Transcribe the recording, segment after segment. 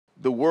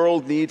The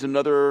world needs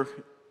another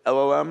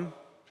LLM?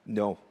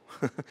 No.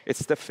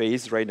 It's the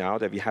phase right now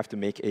that we have to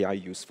make AI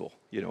useful.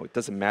 It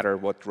doesn't matter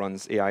what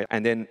runs AI.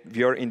 And then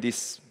we are in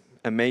this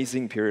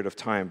amazing period of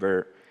time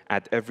where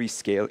at every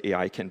scale,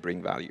 AI can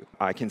bring value.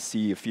 I can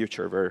see a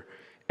future where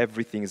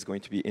everything is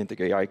going to be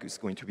integrated, AI is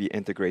going to be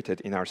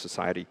integrated in our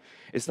society.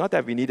 It's not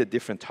that we need a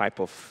different type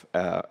of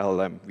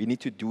LLM. We need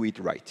to do it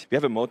right. We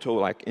have a motto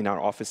like in our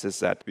offices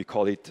that we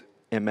call it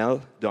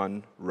ML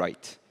done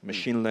right,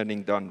 machine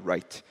learning done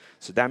right.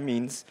 So that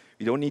means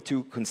we don't need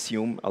to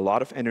consume a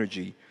lot of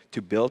energy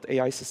to build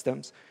AI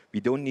systems. We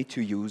don't need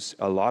to use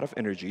a lot of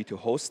energy to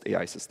host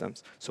AI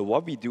systems. So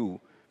what we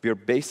do, we're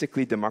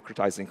basically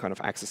democratizing kind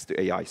of access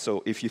to AI.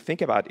 So if you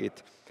think about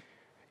it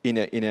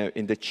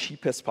in the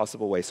cheapest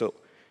possible way, so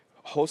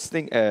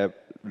hosting a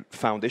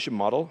foundation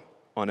model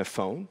on a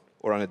phone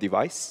or on a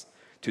device,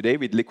 today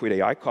with Liquid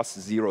AI costs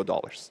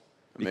 $0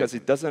 because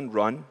it doesn't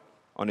run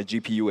on a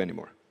GPU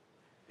anymore.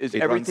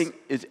 Everything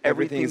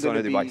is on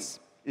a device.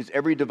 Is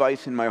every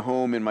device in my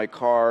home, in my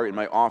car, in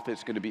my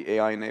office going to be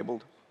AI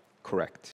enabled? Correct.